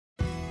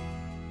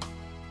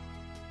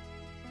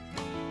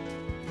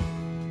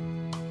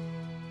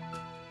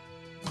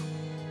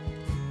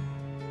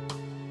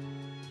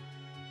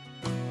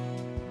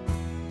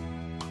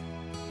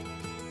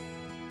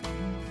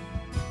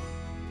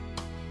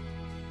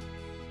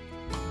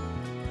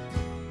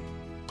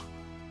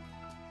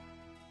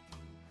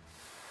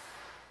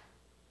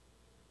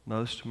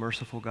most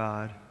merciful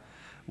God,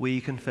 we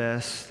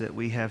confess that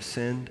we have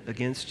sinned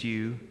against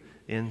you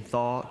in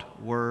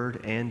thought, word,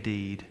 and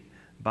deed,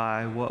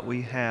 by what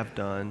we have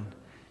done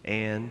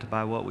and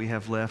by what we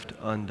have left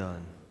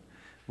undone.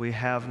 We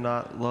have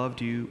not loved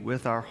you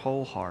with our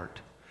whole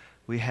heart.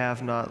 We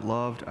have not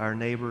loved our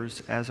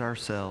neighbors as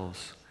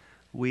ourselves.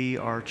 We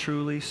are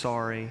truly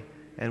sorry,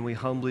 and we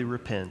humbly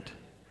repent.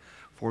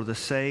 For the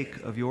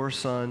sake of your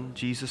Son,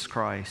 Jesus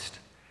Christ,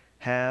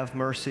 have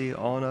mercy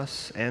on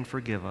us and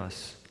forgive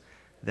us,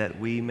 that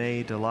we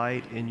may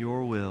delight in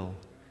your will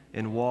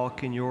and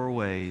walk in your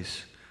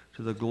ways,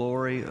 to the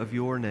glory of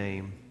your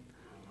name.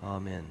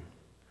 Amen.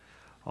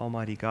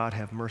 Almighty God,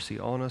 have mercy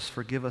on us.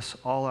 Forgive us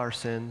all our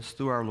sins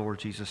through our Lord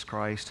Jesus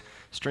Christ.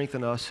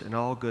 Strengthen us in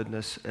all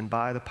goodness, and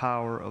by the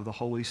power of the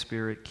Holy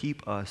Spirit,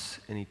 keep us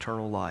in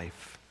eternal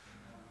life.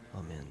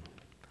 Amen.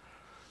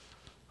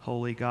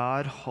 Holy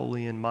God,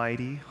 holy and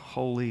mighty,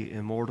 holy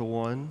immortal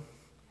one.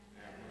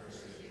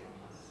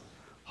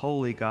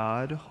 Holy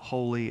God,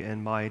 holy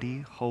and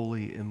mighty,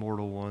 holy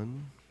immortal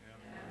one.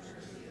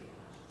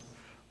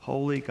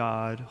 Holy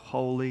God,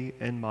 holy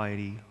and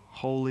mighty,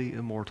 holy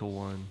immortal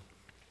one.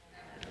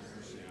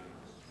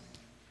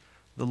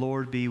 The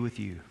Lord be with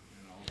you.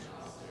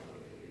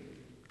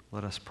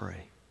 Let us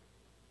pray.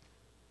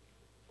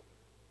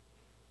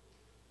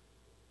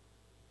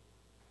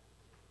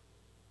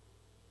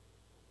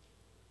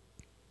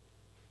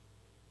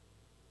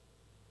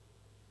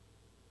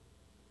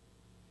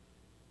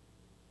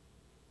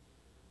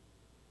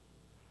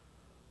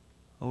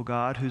 O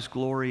God, whose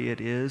glory it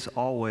is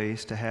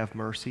always to have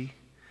mercy,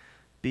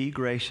 be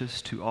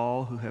gracious to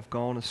all who have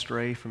gone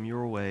astray from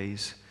your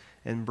ways,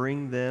 and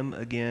bring them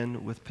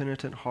again with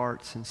penitent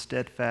hearts and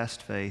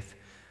steadfast faith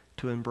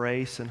to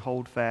embrace and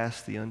hold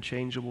fast the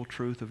unchangeable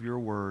truth of your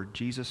word,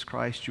 Jesus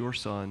Christ, your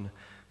Son,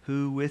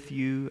 who with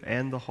you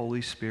and the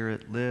Holy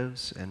Spirit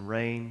lives and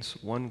reigns,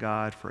 one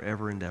God,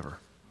 forever and ever.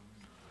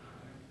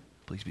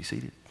 Please be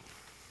seated.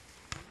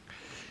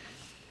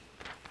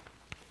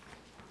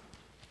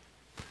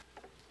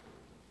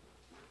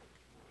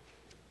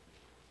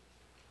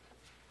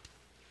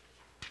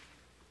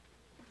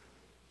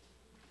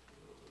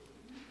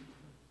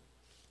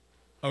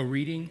 A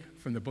reading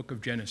from the book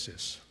of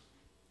Genesis.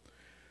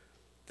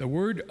 The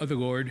word of the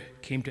Lord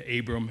came to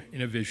Abram in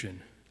a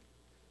vision.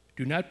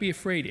 Do not be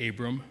afraid,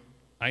 Abram.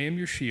 I am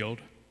your shield.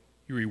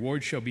 Your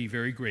reward shall be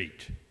very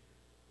great.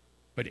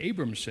 But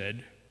Abram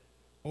said,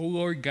 O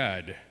Lord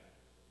God,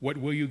 what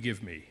will you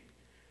give me?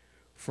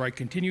 For I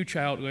continue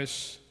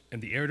childless,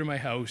 and the heir to my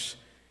house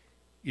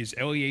is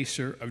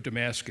Eliezer of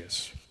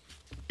Damascus.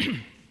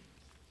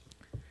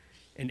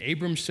 And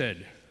Abram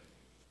said,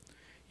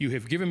 You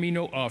have given me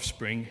no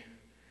offspring,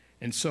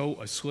 and so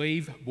a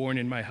slave born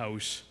in my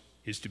house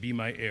is to be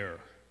my heir.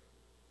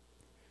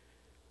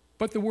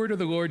 But the word of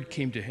the Lord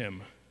came to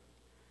him,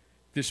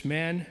 This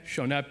man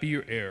shall not be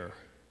your heir.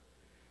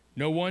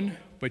 No one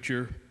but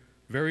your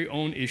very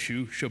own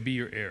issue shall be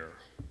your heir.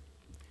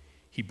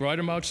 He brought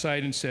him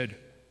outside and said,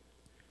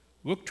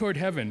 Look toward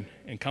heaven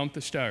and count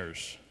the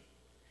stars,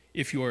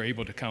 if you are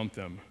able to count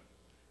them.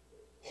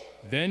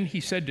 Then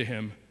he said to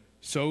him,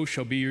 So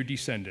shall be your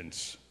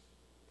descendants.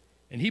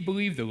 And he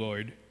believed the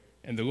Lord,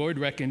 and the Lord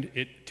reckoned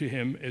it to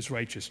him as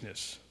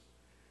righteousness.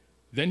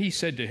 Then he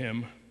said to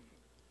him,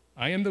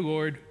 I am the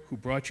Lord who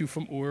brought you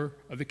from Ur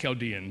of the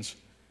Chaldeans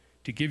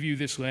to give you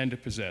this land to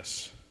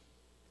possess.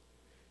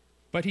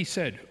 But he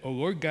said, O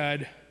Lord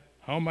God,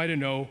 how am I to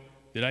know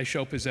that I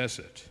shall possess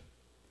it?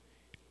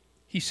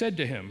 He said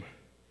to him,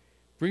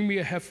 Bring me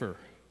a heifer,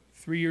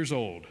 3 years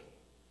old,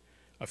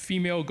 a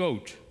female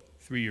goat,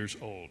 3 years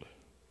old,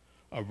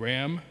 a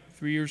ram,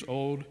 3 years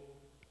old,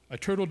 a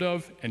turtle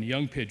dove, and a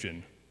young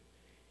pigeon.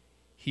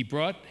 He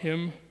brought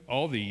him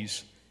all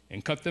these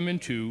and cut them in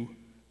two,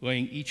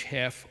 laying each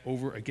half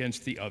over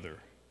against the other.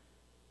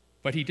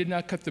 But he did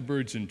not cut the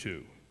birds in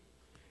two.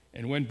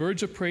 And when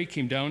birds of prey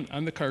came down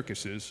on the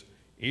carcasses,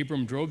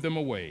 Abram drove them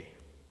away.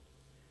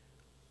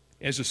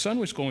 As the sun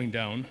was going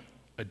down,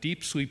 a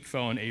deep sleep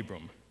fell on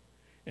Abram,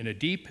 and a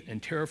deep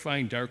and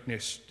terrifying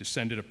darkness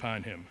descended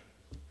upon him.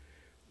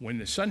 When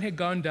the sun had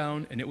gone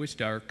down and it was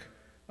dark,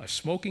 a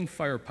smoking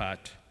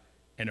firepot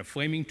and a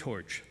flaming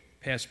torch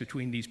passed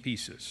between these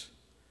pieces.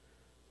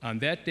 On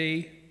that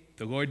day,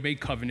 the Lord made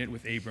covenant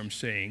with Abram,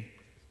 saying,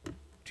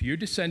 To your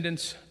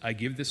descendants I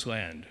give this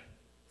land,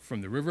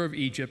 from the river of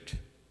Egypt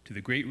to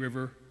the great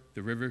river,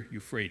 the river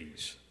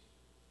Euphrates.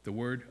 The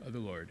word of the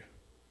Lord.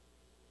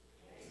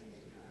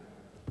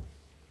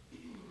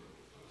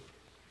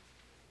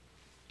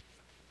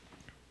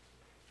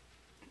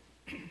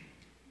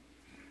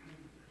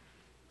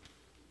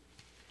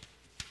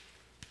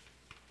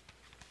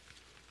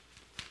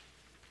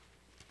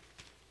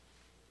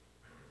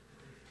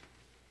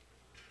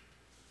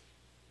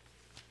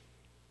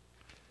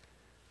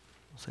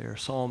 Say our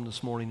psalm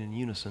this morning in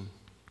unison.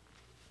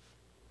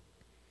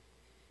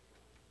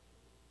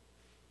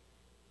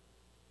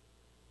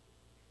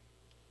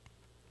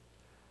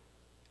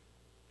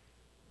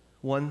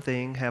 One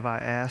thing have I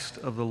asked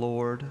of the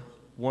Lord,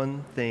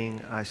 one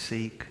thing I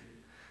seek,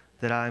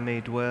 that I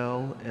may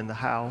dwell in the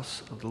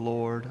house of the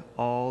Lord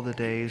all the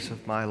days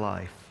of my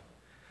life,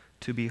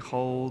 to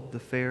behold the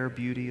fair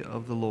beauty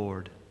of the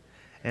Lord,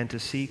 and to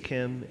seek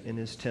him in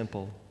his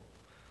temple.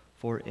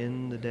 For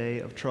in the day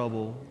of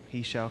trouble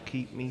he shall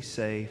keep me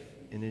safe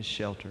in his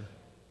shelter.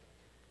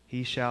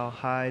 He shall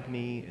hide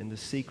me in the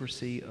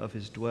secrecy of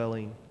his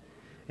dwelling,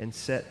 and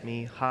set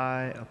me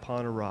high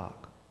upon a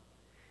rock.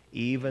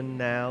 Even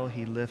now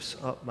he lifts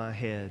up my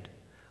head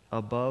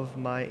above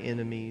my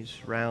enemies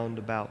round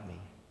about me.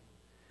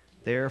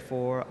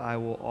 Therefore I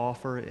will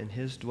offer in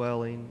his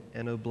dwelling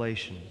an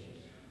oblation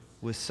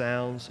with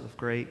sounds of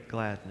great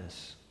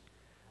gladness.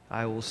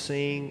 I will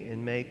sing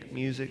and make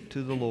music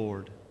to the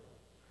Lord.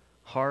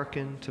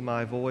 Hearken to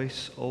my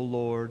voice, O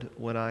Lord,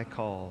 when I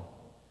call.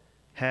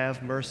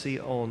 Have mercy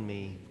on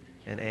me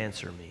and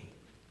answer me.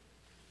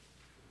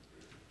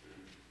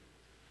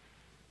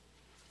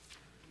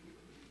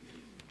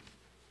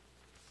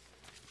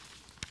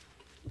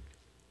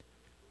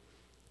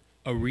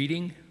 A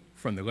reading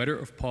from the letter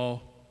of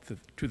Paul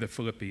to the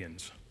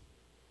Philippians.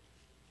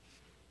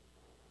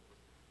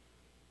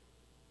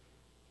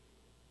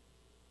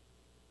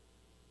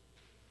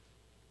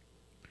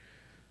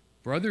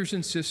 Brothers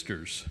and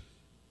sisters,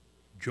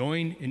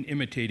 join in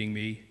imitating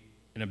me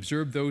and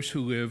observe those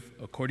who live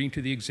according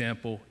to the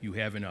example you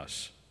have in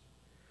us.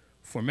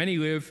 For many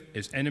live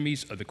as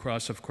enemies of the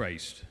cross of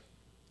Christ.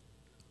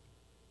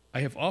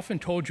 I have often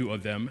told you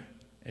of them,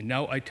 and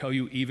now I tell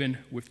you even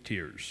with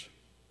tears.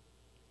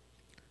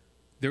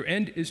 Their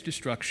end is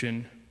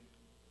destruction,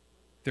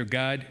 their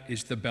God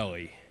is the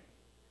belly,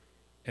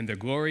 and their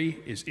glory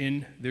is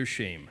in their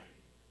shame.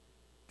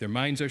 Their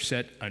minds are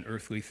set on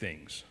earthly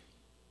things.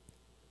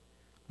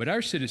 But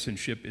our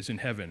citizenship is in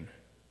heaven,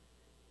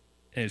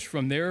 and it's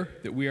from there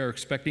that we are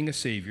expecting a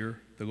Savior,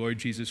 the Lord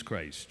Jesus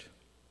Christ.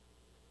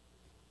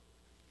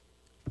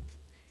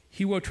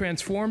 He will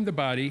transform the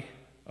body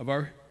of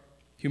our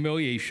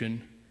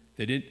humiliation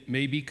that it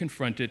may be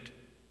confronted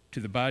to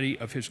the body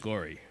of his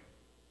glory,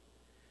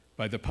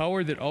 by the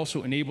power that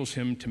also enables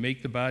him to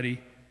make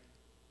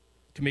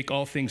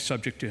all things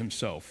subject to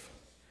himself.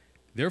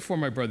 Therefore,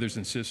 my brothers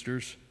and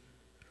sisters,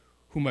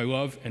 whom I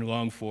love and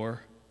long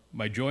for,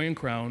 my joy and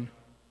crown,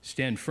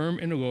 stand firm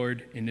in the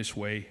Lord in this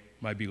way,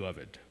 my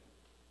beloved.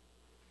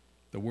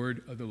 The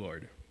word of the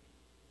Lord.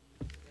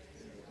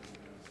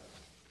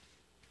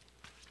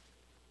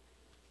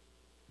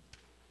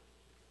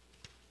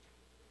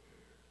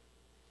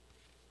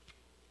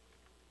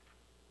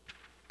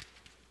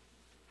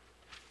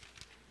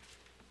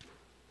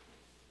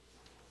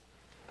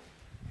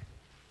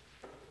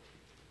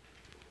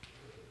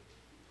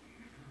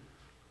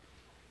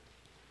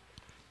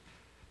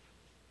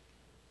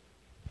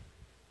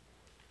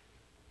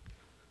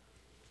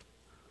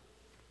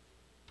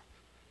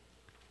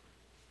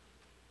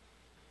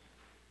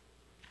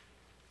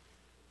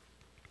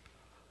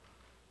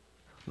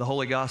 The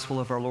Holy Gospel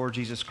of our Lord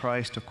Jesus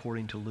Christ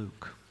according to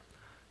Luke.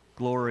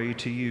 Glory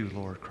to you,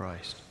 Lord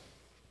Christ.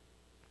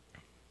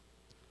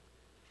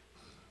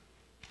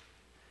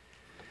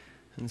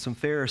 And some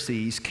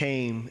Pharisees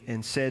came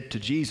and said to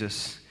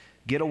Jesus,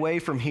 "Get away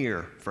from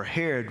here, for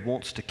Herod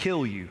wants to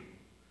kill you."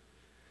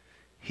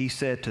 He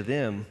said to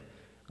them,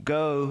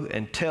 "Go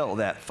and tell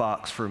that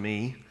fox for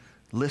me,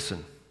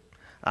 listen,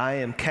 I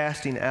am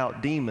casting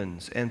out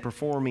demons and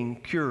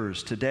performing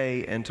cures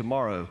today and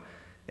tomorrow,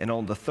 and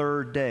on the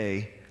third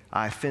day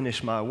I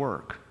finish my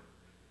work.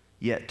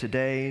 Yet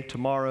today,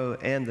 tomorrow,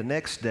 and the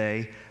next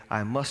day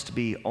I must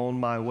be on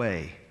my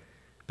way,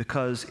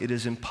 because it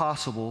is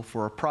impossible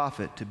for a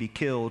prophet to be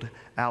killed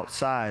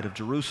outside of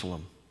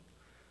Jerusalem.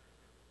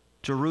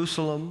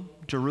 Jerusalem,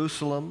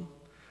 Jerusalem,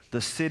 the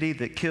city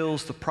that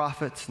kills the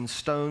prophets and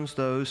stones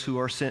those who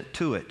are sent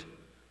to it.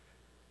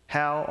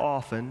 How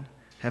often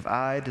have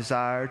I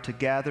desired to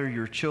gather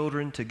your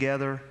children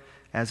together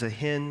as a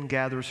hen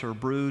gathers her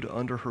brood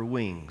under her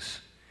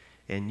wings,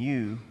 and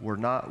you were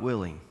not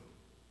willing.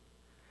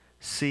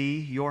 See,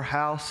 your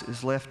house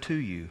is left to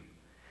you,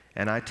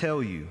 and I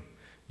tell you,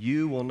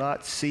 you will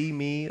not see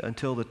me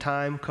until the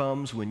time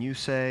comes when you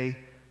say,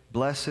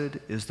 'Blessed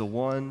is the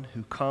one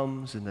who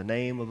comes in the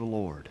name of the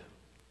Lord.'"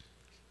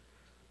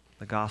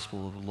 The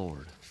Gospel of the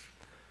Lord.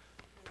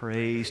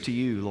 Praise to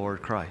you,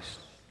 Lord Christ.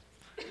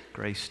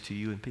 Grace to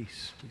you and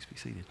peace. Please be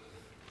seated.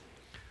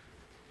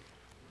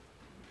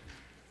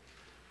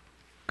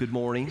 Good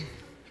morning.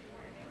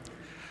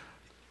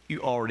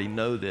 You already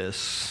know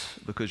this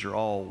because you're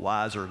all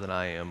wiser than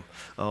I am.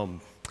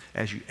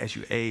 As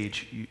you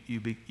age,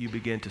 you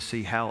begin to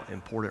see how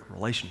important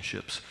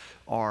relationships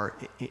are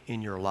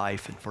in your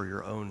life and for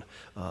your own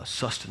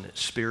sustenance,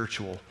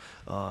 spiritual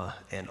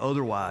and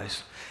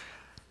otherwise.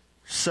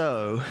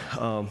 So,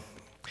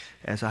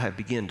 as I have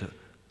begun to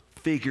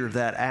figure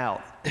that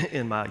out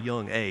in my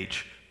young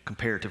age,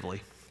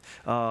 comparatively,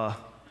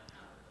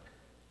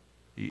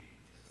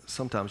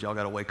 sometimes y'all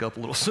got to wake up a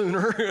little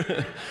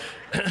sooner.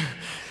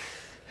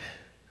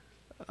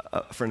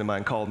 A friend of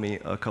mine called me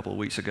a couple of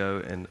weeks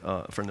ago, and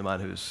a friend of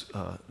mine who's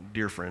a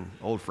dear friend,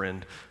 old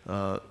friend,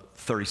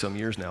 30-some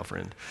years now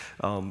friend,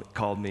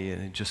 called me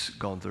and had just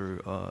gone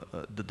through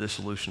the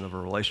dissolution of a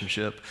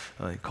relationship.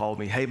 He called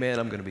me, hey man,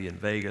 I'm going to be in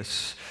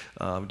Vegas.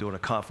 I'm doing a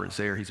conference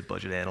there. He's a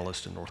budget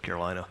analyst in North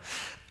Carolina.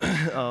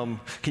 Can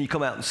you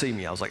come out and see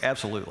me? I was like,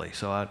 absolutely.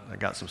 So I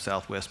got some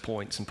Southwest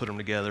points and put them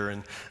together,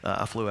 and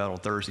I flew out on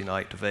Thursday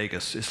night to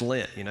Vegas. It's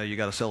Lent, you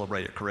got to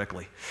celebrate it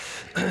correctly.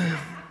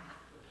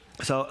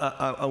 So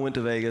I went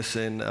to Vegas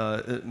and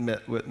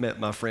met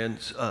my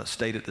friends,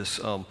 stayed at this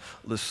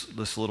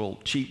little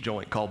cheap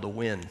joint called The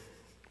Wynn.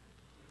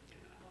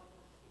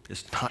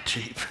 It's not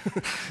cheap.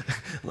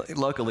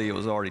 Luckily, it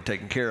was already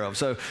taken care of.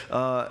 So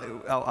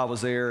I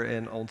was there,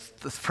 and on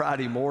this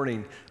Friday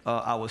morning,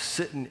 I was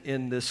sitting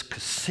in this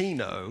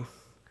casino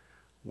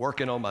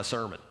working on my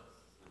sermon.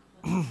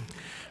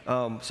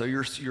 So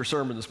your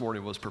sermon this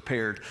morning was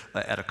prepared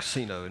at a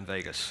casino in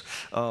Vegas,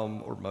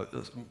 or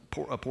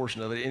a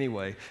portion of it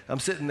anyway. I'm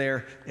sitting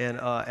there, and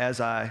as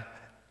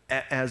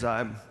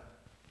I'm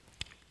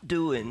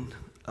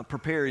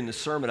preparing the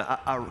sermon,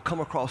 I come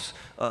across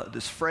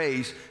this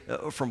phrase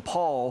from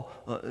Paul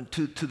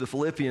to the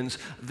Philippians,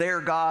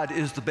 their God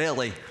is the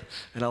belly.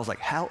 And I was like,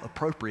 how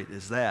appropriate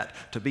is that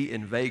to be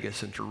in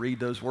Vegas and to read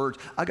those words?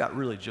 I got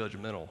really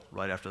judgmental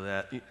right after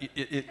that.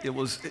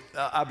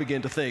 I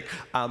began to think,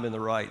 I'm in the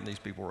right and these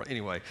people were,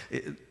 anyway,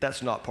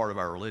 that's not part of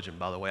our religion,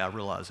 by the way. I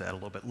realized that a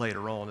little bit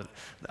later on, that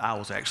I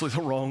was actually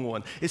the wrong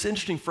one. It's an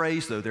interesting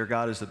phrase, though, their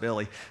God is the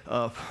belly.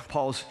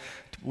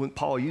 When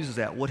Paul uses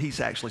that, what he's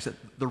actually said,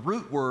 the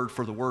root word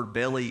for the word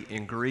belly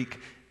in Greek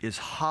is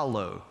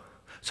hollow.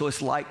 So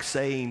it's like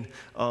saying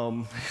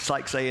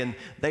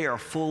they are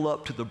full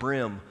up to the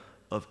brim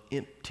of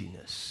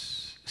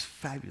emptiness. It's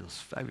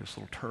fabulous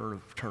little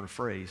turn of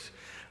phrase.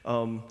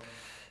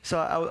 So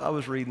I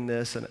was reading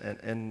this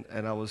and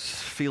I was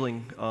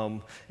feeling,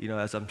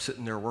 as I'm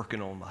sitting there working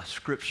on my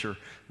scripture,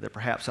 that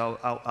perhaps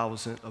I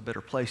was in a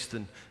better place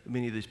than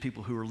many of these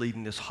people who are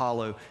leading this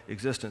hollow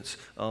existence.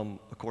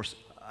 Of course,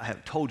 I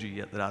haven't told you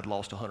yet that I'd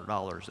lost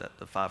 $100 at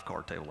the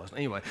 5-card table last night.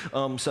 Anyway,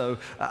 so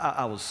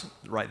I was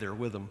right there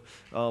with them.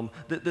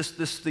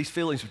 These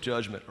feelings of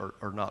judgment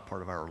are not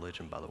part of our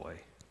religion, by the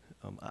way.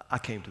 I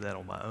came to that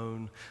on my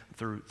own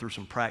through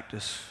some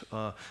practice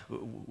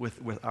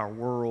with our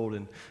world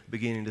and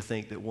beginning to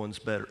think that one's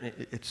better.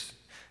 It's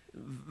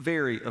a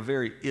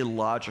very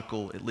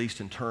illogical, at least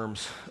in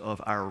terms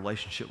of our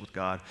relationship with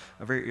God,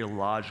 a very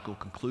illogical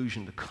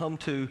conclusion to come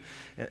to,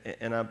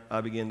 and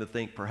I began to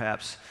think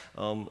perhaps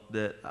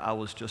that I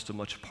was just as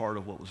much a part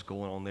of what was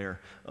going on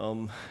there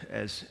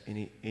as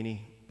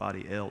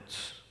anybody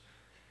else.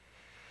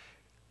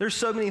 There's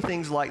so many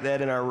things like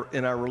that in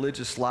our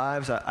religious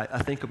lives. I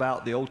think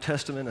about the Old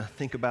Testament. I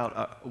think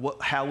about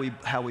how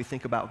we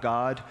think about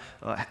God.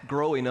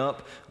 Growing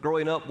up,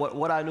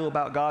 what I knew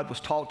about God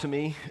was taught to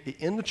me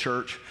in the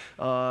church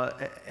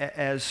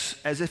as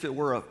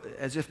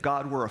if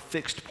God were a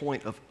fixed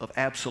point of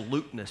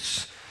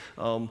absoluteness.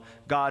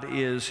 God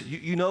is,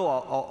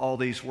 all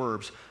these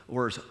words,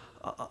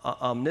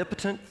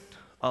 omnipotent,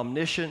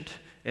 omniscient,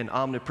 and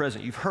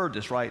omnipresent. You've heard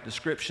this, right?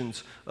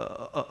 Descriptions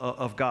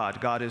of God.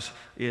 God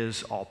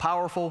is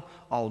all-powerful,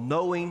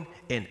 all-knowing,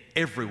 and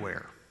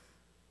everywhere,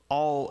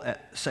 all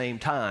at the same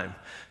time.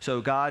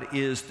 So God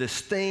is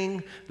this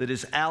thing that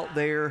is out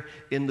there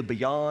in the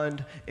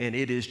beyond, and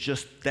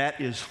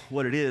that is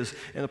what it is.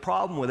 And the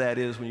problem with that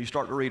is when you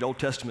start to read Old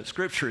Testament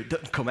scripture, it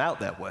doesn't come out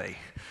that way.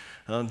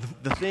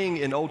 The thing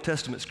in Old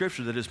Testament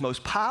scripture that is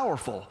most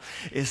powerful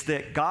is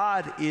that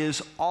God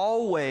is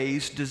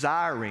always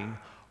desiring,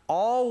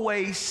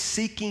 always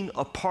seeking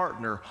a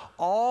partner,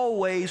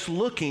 always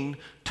looking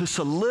to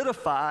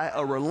solidify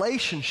a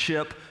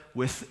relationship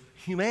with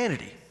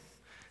humanity.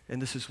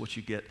 And this is what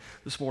you get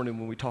this morning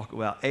when we talk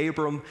about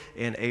Abram,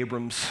 and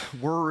Abram's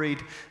worried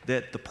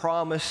that the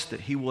promise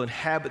that he will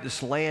inhabit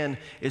this land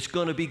is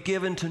going to be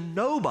given to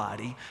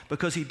nobody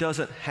because he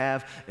doesn't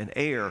have an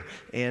heir.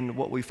 And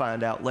what we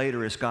find out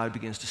later as God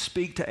begins to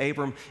speak to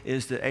Abram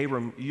is that,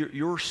 Abram,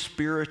 your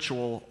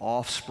spiritual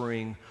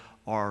offspring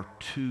are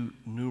too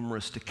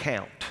numerous to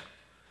count.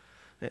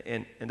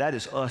 And that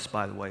is us,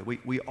 by the way.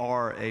 We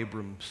are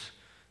Abram's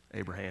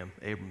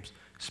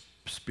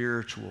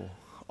spiritual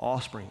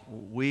offspring.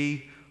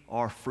 We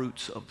are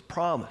fruits of the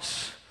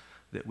promise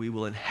that we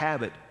will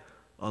inhabit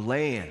a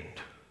land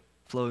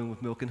flowing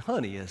with milk and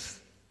honey, as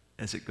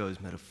it goes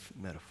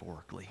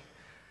metaphorically.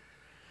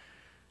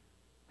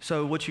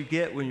 So what you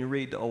get when you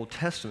read the Old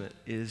Testament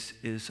is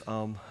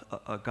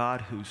a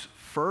God whose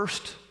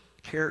first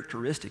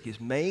characteristic, his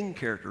main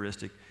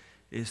characteristic,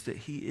 is that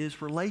he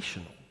is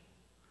relational.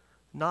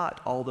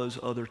 Not all those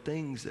other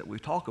things that we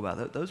talk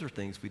about. Those are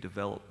things we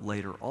develop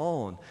later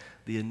on.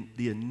 The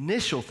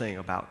initial thing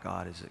about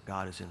God is that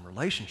God is in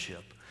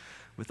relationship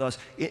with us.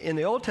 In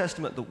the Old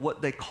Testament,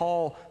 what they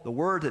call, the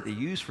word that they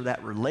use for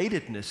that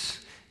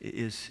relatedness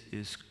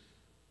is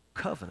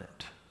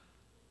covenant.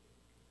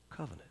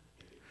 Covenant,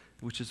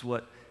 which is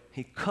what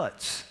he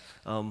cuts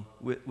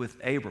with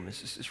Abram.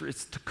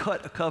 It's to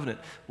cut a covenant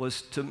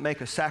was to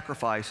make a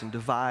sacrifice and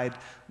divide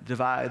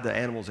the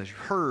animals as you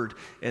heard,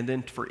 and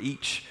then for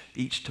each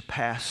to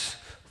pass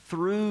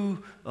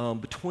through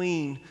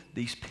between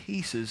these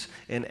pieces,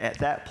 and at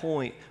that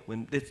point,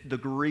 when the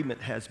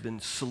agreement has been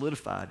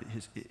solidified,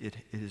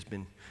 it's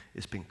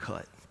been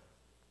cut.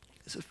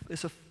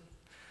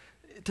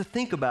 To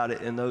think about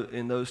it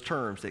in those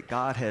terms, that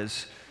God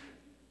has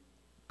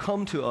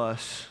come to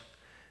us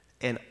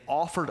and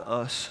offered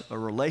us a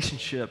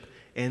relationship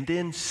and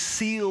then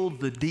sealed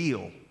the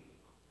deal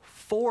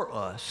for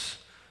us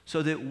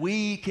so that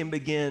we can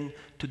begin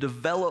to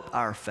develop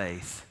our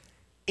faith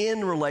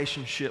in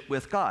relationship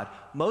with God.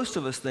 Most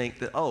of us think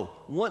that,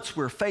 once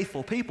we're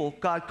faithful people,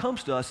 God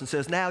comes to us and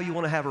says, now you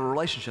want to have a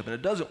relationship. And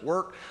it doesn't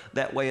work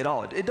that way at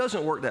all. It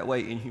doesn't work that way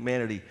in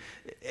humanity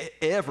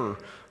ever,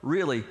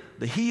 really.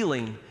 The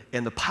healing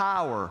and the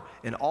power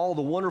and all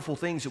the wonderful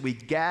things that we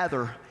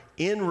gather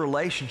in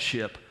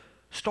relationship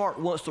start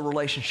once the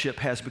relationship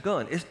has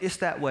begun. It's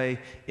that way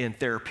in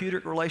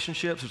therapeutic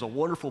relationships. There's a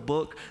wonderful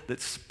book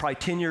that's probably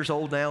 10 years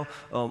old now,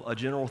 A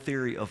General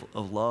Theory of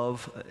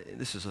Love.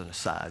 This is an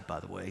aside, by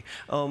the way,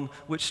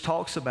 which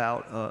talks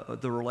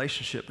about the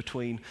relationship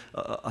between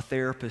a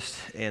therapist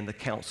and the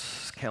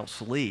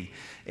counselee.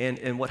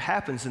 And what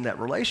happens in that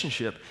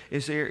relationship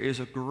is there is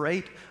a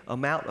great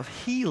amount of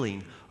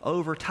healing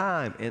over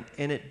time.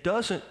 And it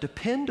doesn't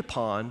depend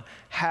upon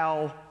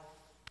how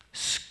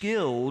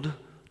skilled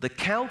the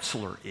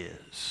counselor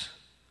is.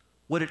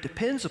 What it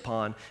depends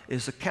upon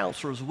is the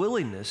counselor's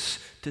willingness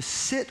to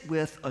sit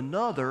with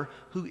another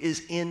who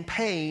is in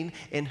pain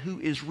and who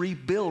is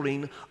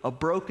rebuilding a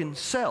broken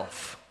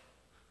self.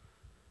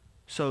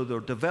 So the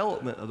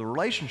development of the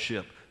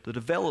relationship, the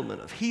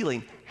development of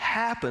healing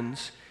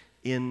happens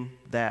in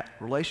that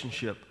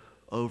relationship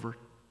over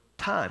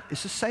time.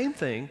 It's the same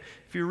thing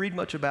if you read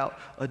much about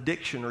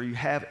addiction, or you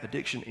have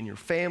addiction in your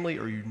family,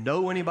 or you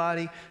know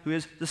anybody who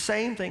is, the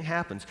same thing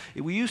happens.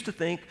 We used to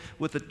think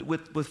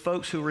with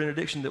folks who were in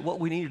addiction that what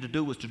we needed to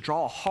do was to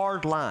draw a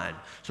hard line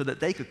so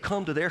that they could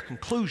come to their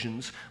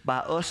conclusions by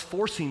us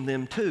forcing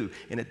them to,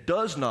 and it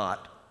does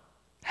not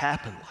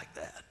happen like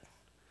that.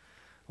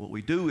 What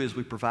we do is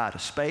we provide a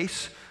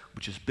space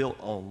which is built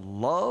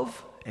on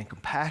love and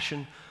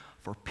compassion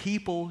for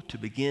people to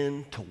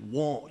begin to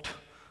want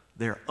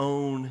their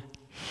own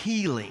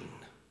healing.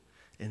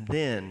 And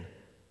then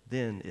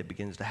it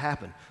begins to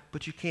happen.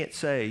 But you can't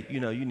say, you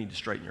need to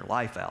straighten your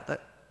life out.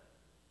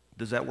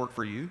 Does that work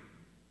for you?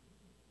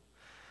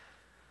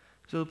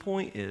 So the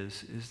point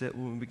is that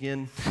when we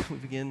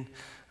begin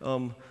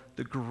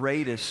the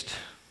greatest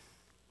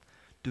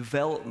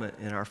development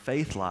in our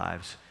faith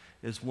lives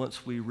is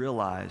once we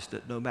realize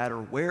that no matter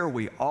where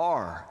we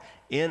are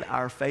in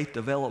our faith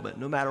development,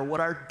 no matter what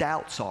our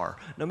doubts are,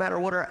 no matter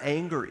what our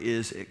anger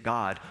is at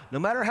God, no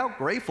matter how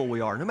grateful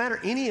we are, no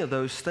matter any of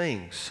those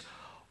things,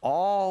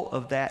 all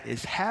of that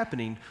is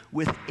happening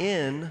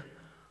within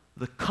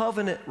the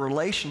covenant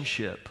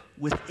relationship,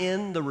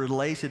 within the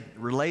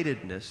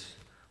relatedness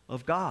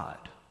of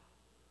God.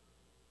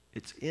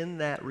 It's in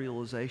that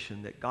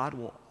realization that God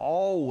will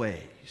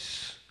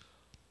always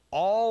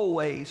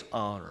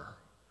honor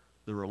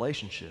the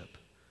relationship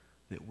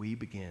that we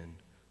begin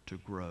to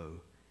grow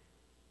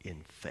in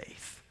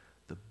faith.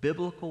 The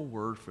biblical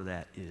word for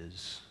that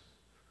is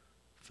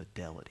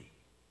fidelity.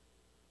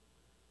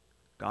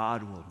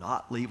 God will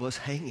not leave us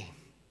hanging,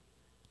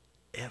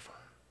 ever,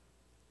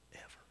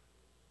 ever.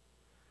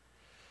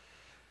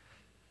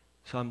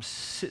 So I'm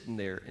sitting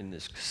there in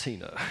this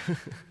casino,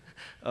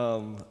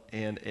 and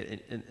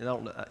I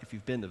don't know if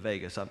you've been to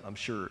Vegas. I'm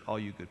sure all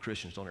you good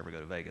Christians don't ever go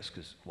to Vegas,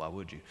 because why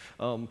would you?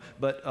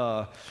 But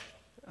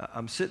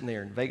I'm sitting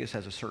there, and Vegas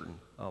has a certain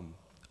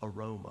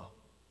aroma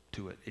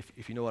to it,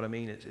 if you know what I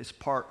mean. It's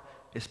part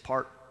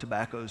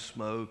tobacco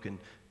smoke and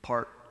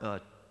part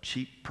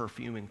cheap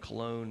perfume and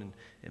cologne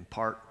and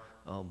part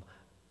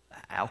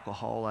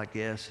alcohol, I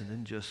guess, and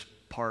then just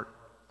part,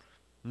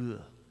 you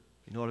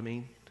know what I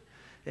mean?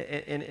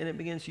 And it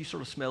begins, you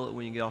sort of smell it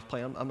when you get off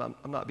plane. I'm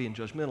not being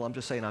judgmental. I'm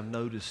just saying I've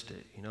noticed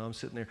it. I'm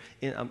sitting there,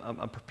 and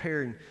I'm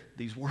preparing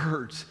these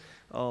words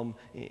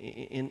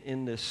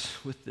in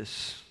this, with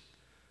this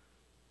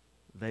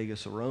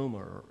Vegas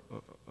aroma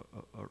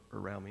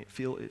around me. It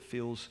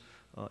feels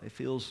a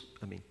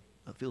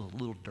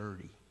little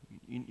dirty.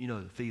 You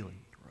know the feeling,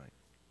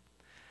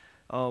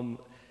 right?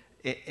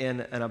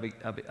 And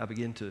I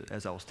begin to,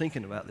 as I was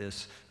thinking about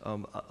this,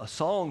 a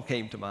song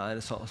came to mind.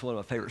 It's one of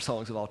my favorite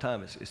songs of all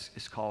time.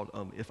 It's called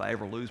 "If I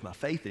Ever Lose My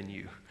Faith in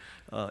You."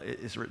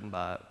 It's written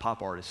by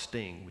pop artist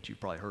Sting, which you've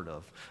probably heard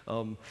of.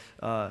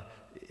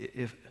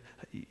 If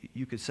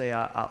you could say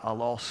I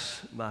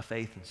lost my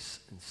faith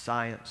in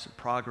science and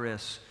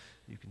progress.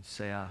 You can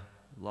say I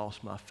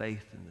lost my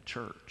faith in the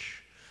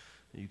church.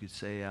 You could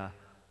say I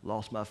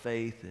lost my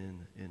faith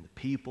in the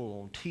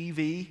people on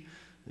TV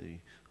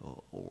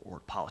or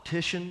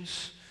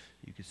politicians.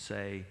 You could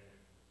say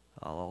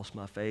I lost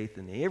my faith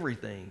in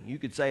everything. You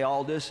could say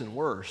all this and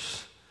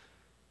worse.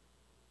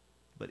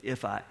 But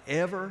if I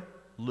ever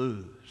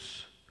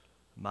lose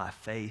my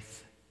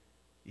faith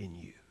in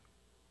you,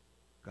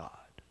 God,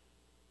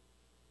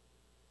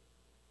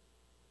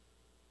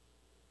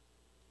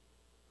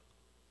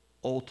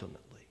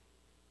 ultimately,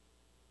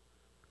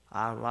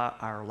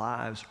 Our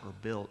lives are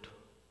built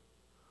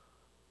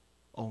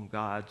on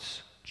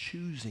God's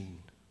choosing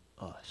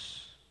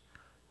us,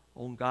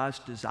 on God's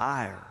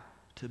desire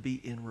to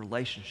be in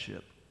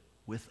relationship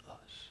with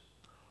us.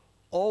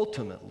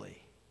 Ultimately,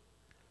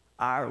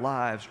 our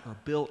lives are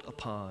built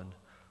upon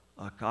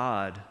a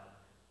God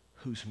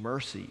whose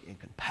mercy and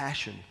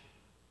compassion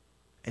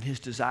and his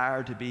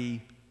desire to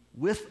be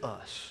with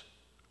us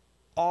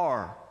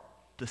are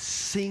the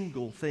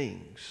singular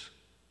thing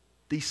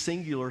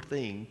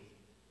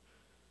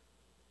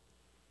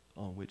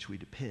on which we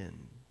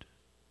depend.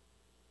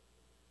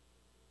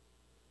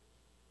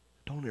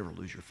 Don't ever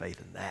lose your faith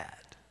in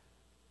that.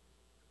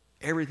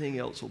 Everything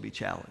else will be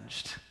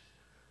challenged.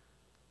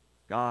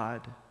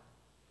 God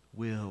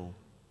will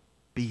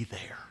be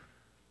there.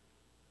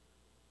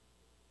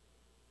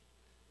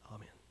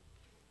 Amen.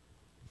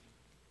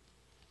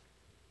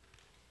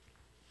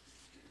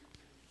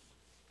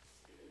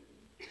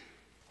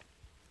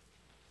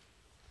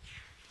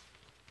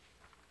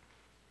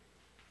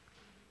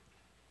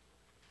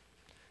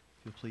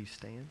 If you'll please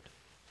stand.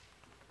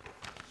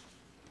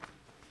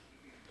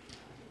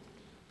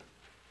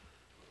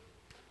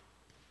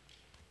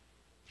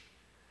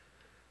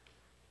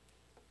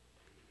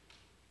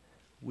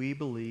 We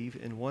believe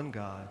in one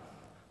God,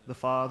 the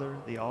Father,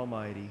 the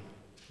Almighty,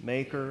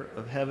 maker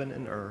of heaven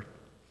and earth,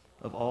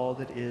 of all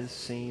that is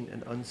seen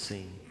and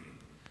unseen.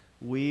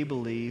 We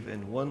believe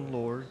in one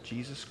Lord,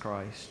 Jesus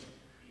Christ,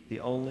 the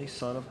only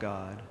Son of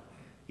God,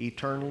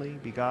 eternally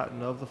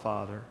begotten of the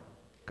Father,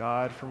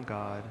 God from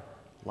God,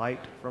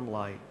 light from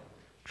light,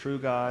 true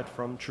God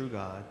from true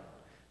God,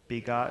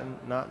 begotten,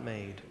 not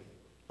made,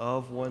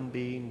 of one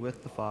being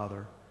with the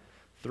Father.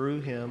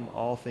 Through him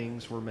all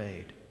things were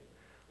made.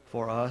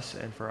 For us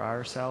and for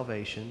our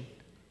salvation,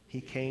 he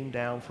came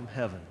down from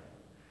heaven.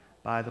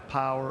 By the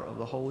power of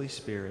the Holy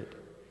Spirit,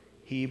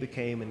 he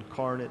became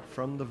incarnate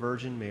from the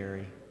Virgin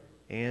Mary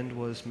and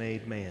was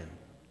made man.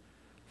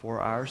 For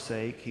our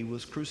sake, he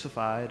was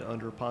crucified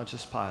under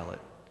Pontius Pilate.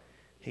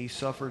 He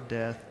suffered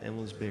death and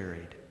was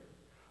buried.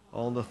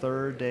 On the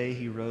third day,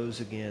 he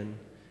rose again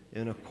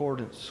in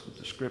accordance with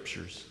the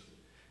Scriptures.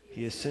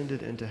 He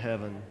ascended into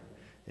heaven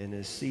and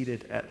is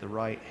seated at the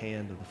right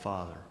hand of the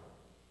Father.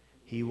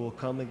 He will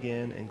come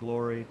again in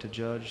glory to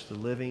judge the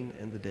living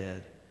and the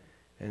dead,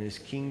 and his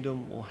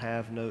kingdom will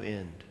have no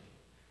end.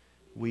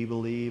 We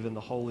believe in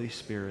the Holy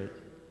Spirit,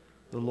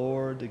 the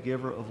Lord, the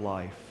giver of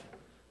life,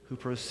 who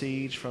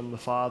proceeds from the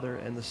Father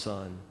and the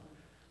Son.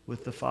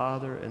 With the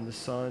Father and the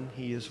Son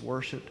he is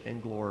worshiped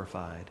and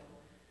glorified.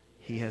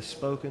 He has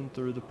spoken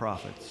through the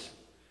prophets.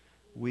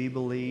 We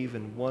believe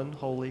in one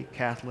holy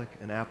Catholic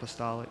and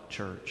Apostolic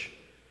Church.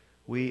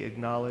 We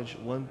acknowledge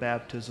one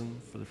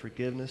baptism for the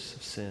forgiveness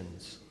of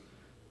sins.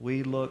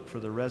 We look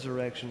for the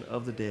resurrection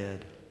of the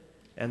dead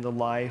and the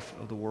life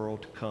of the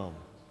world to come.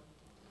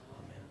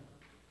 Amen.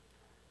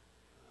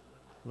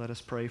 Let us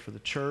pray for the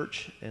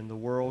church and the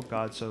world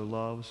God so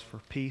loves, for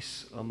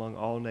peace among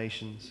all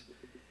nations,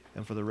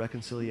 and for the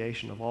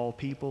reconciliation of all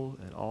people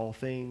and all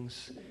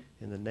things,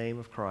 in the name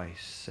of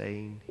Christ,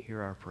 saying,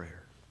 hear our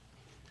prayer.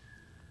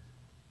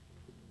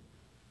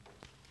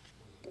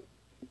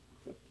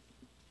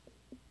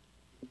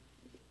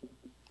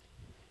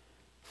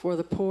 For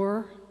the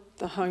poor,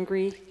 the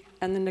hungry,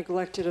 and the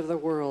neglected of the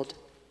world,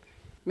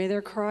 may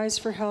their cries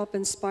for help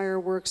inspire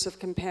works of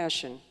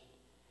compassion.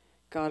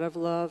 God of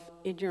love,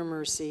 in your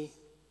mercy.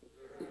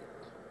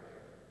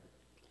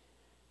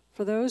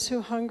 For those who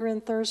hunger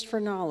and thirst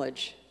for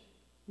knowledge,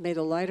 may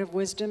the light of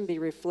wisdom be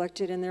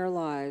reflected in their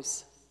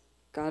lives.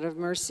 God of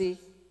mercy,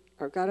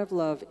 or God of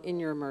love, in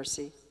your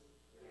mercy.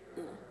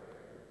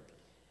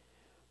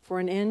 For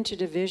an end to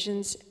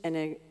divisions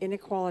and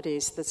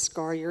inequalities that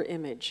scar your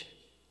image.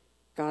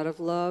 God of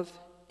love,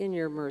 in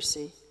your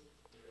mercy.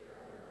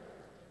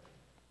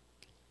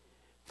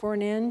 For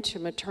an end to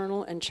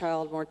maternal and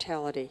child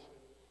mortality,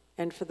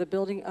 and for the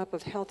building up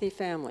of healthy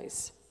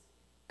families.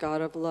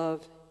 God of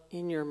love,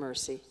 in your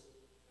mercy.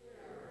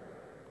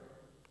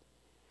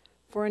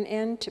 For an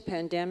end to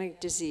pandemic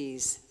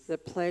disease, the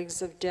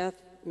plagues of death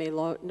may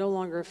no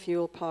longer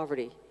fuel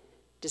poverty,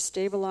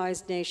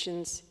 destabilize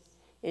nations,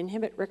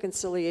 inhibit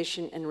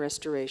reconciliation and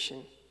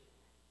restoration.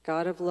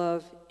 God of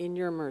love, in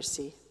your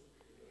mercy.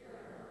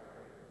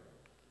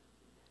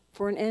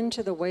 For an end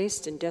to the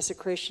waste and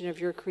desecration of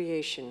your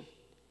creation,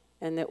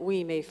 and that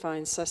we may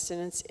find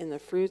sustenance in the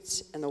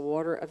fruits and the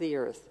water of the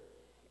earth.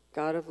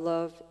 God of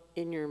love,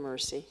 in your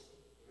mercy.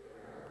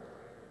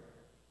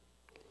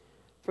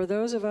 For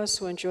those of us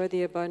who enjoy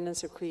the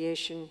abundance of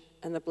creation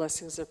and the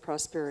blessings of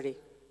prosperity,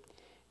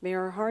 may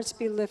our hearts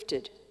be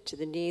lifted to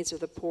the needs of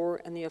the poor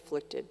and the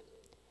afflicted,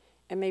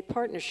 and may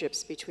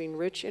partnerships between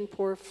rich and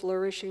poor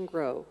flourish and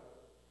grow.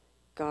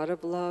 God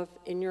of love,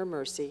 in your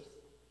mercy.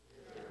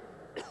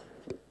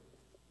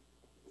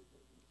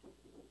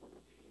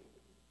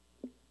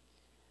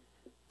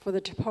 For the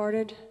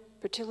departed,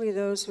 particularly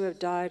those who have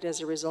died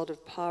as a result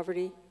of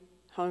poverty,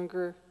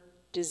 hunger,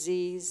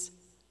 disease,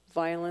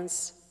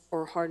 violence,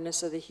 or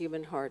hardness of the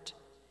human heart.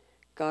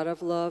 God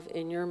of love,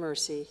 in your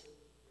mercy.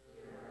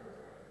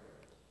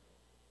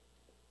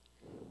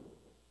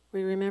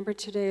 We remember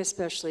today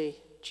especially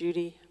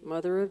Judy,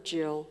 mother of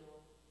Jill,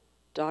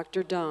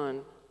 Dr.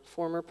 Don,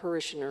 former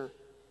parishioner,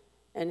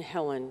 and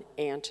Helen,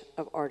 aunt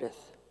of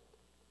Ardith.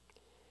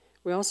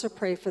 We also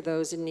pray for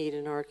those in need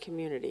in our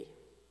community.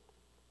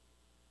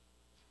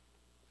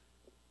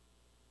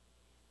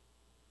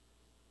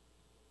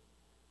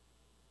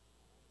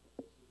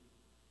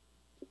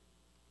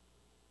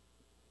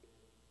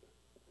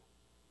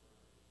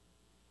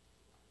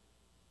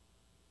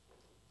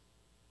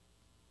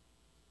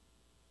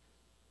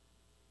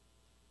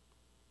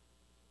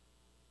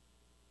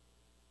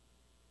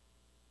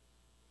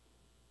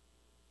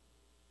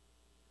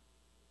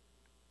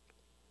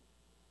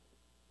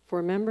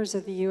 For members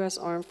of the U.S.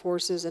 Armed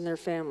Forces and their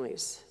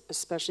families,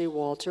 especially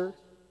Walter,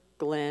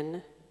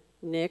 Glenn,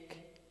 Nick,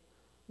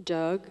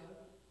 Doug,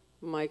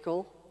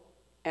 Michael,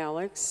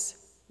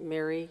 Alex,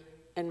 Mary,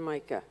 and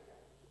Micah.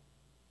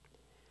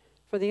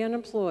 For the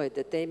unemployed,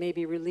 that they may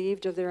be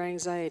relieved of their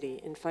anxiety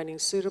in finding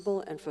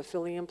suitable and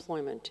fulfilling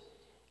employment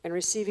and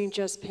receiving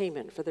just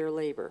payment for their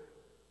labor.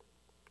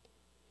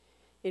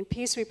 In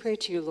peace we pray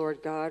to you,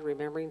 Lord God,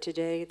 remembering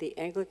today the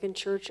Anglican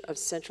Church of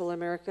Central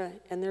America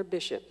and their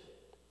bishop.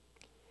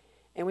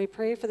 And we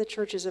pray for the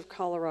churches of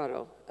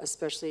Colorado,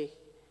 especially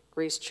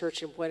Grace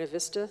Church in Buena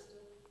Vista,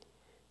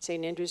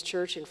 St. Andrew's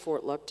Church in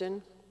Fort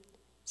Lupton,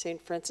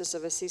 St. Francis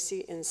of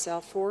Assisi in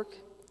South Fork,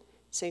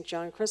 St.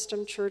 John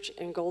Chrysostom Church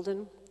in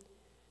Golden,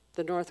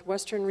 the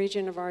northwestern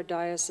region of our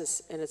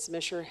diocese and its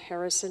Misher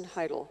Harrison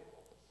Heidel,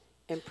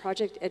 and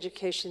Project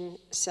Education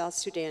South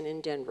Sudan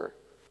in Denver.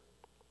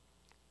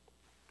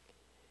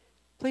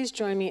 Please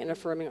join me in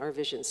affirming our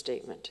vision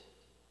statement.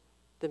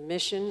 The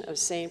mission of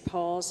St.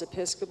 Paul's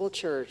Episcopal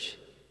Church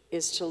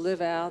is to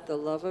live out the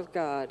love of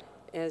God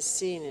as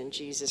seen in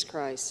Jesus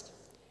Christ.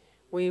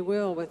 We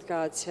will, with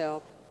God's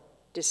help,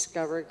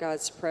 discover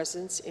God's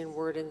presence in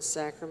word and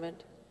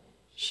sacrament,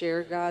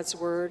 share God's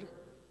word,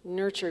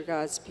 nurture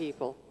God's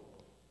people,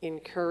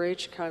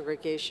 encourage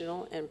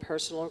congregational and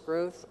personal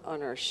growth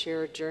on our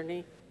shared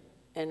journey,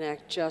 and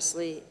act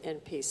justly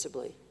and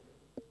peaceably.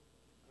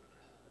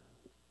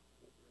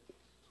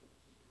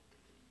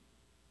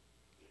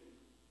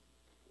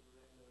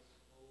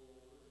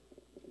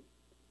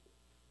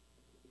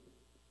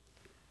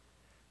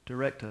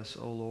 Direct us,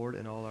 O Lord,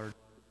 in all our with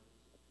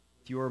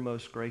your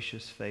most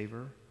gracious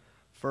favor.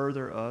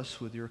 Further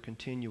us with your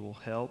continual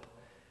help,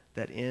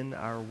 that in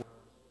our work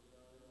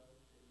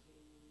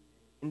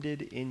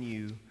ended in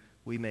you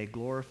we may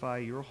glorify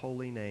your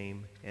holy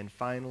name, and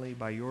finally,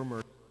 by your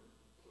mercy,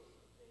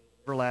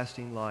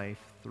 everlasting life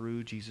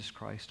through Jesus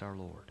Christ our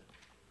Lord.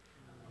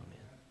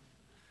 Amen.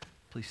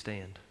 Please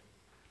stand.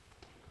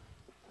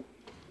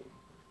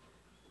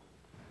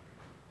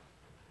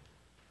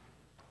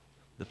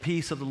 The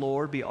peace of the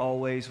Lord be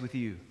always with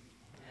you.